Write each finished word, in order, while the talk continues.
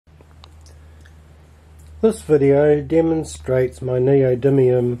This video demonstrates my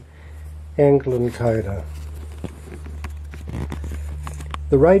Neodymium Angle Encoder.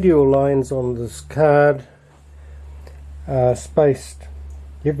 The radial lines on this card are spaced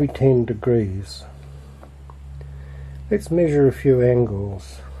every 10 degrees. Let's measure a few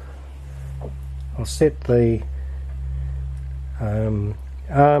angles. I'll set the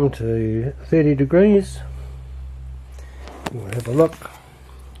arm to 30 degrees. We'll have a look.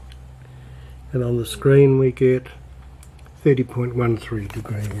 And on the screen we get 30.13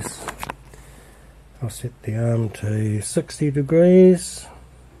 degrees. I'll set the arm to 60 degrees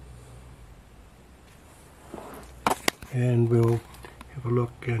and we'll have a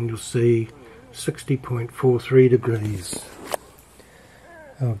look and you'll see 60.43 degrees.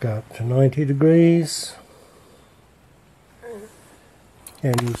 I'll go up to 90 degrees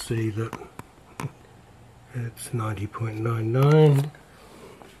and you'll see that it's 90.99.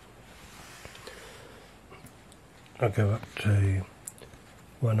 I'll go up to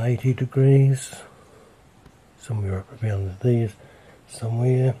 180 degrees, somewhere up around these,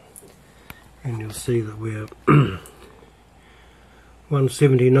 somewhere, and you'll see that we're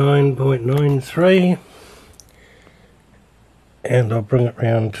 179.93, and I'll bring it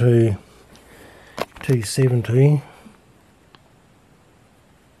round to 270,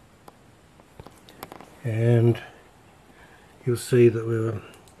 and you'll see that we're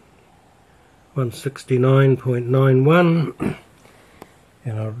 169.91,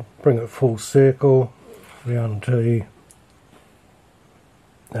 and I'll bring it full circle round to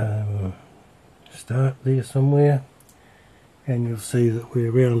start there somewhere, and you'll see that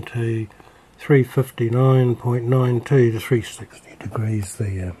we're around to 359.92 to 360 degrees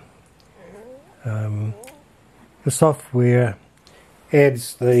there. The software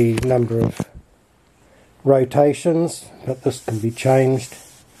adds the number of rotations, but this can be changed.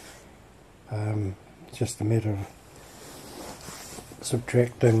 Just a matter of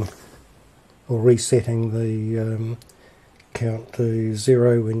subtracting or resetting the count to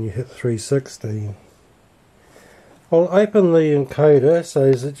 0 when you hit 360. I'll open the encoder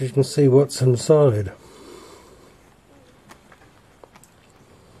so that you can see what's inside.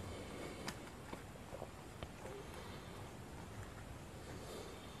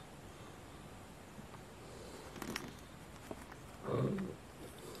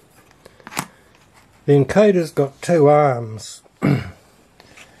 The encoder's got two arms. The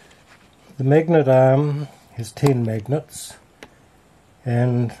magnet arm has 10 magnets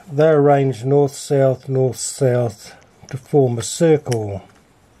and they're arranged north-south, north-south to form a circle.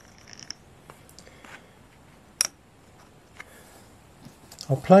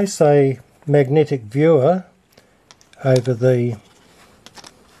 I'll place a magnetic viewer over the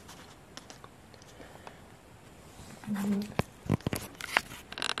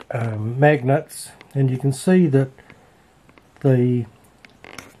magnets, and you can see that the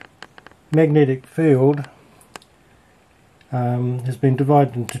magnetic field has been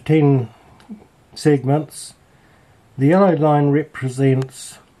divided into 10 segments. The yellow line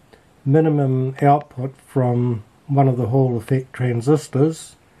represents minimum output from one of the Hall effect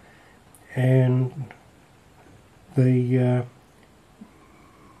transistors, and the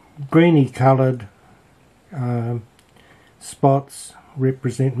greeny coloured spots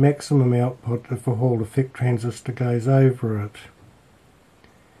represent maximum output if a Hall effect transistor goes over it.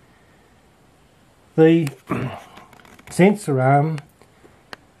 The sensor arm,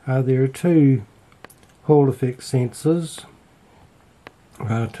 there are two Hall effect sensors,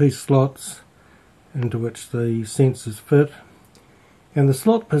 two slots into which the sensors fit, and the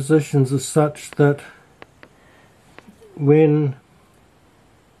slot positions are such that when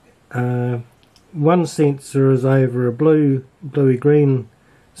one sensor is over a bluey-green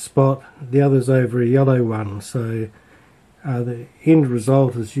spot, the other's over a yellow one, so the end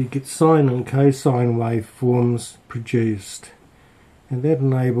result is you get sine and cosine waveforms produced, and that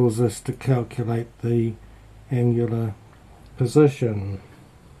enables us to calculate the angular position.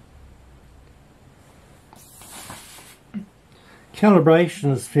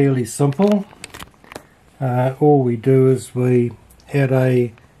 Calibration is fairly simple. All we do is we add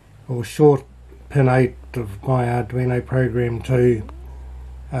short pin 8 of my Arduino program to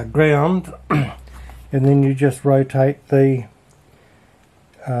ground, and then you just rotate the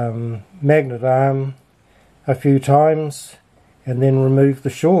magnet arm a few times and then remove the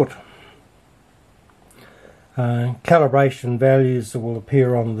short. Calibration values will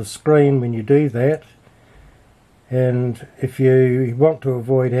appear on the screen when you do that, and if you want to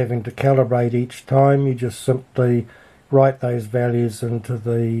avoid having to calibrate each time, you just simply write those values into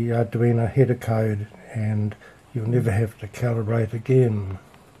the Arduino header code and you'll never have to calibrate again.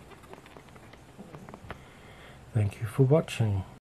 Thank you for watching.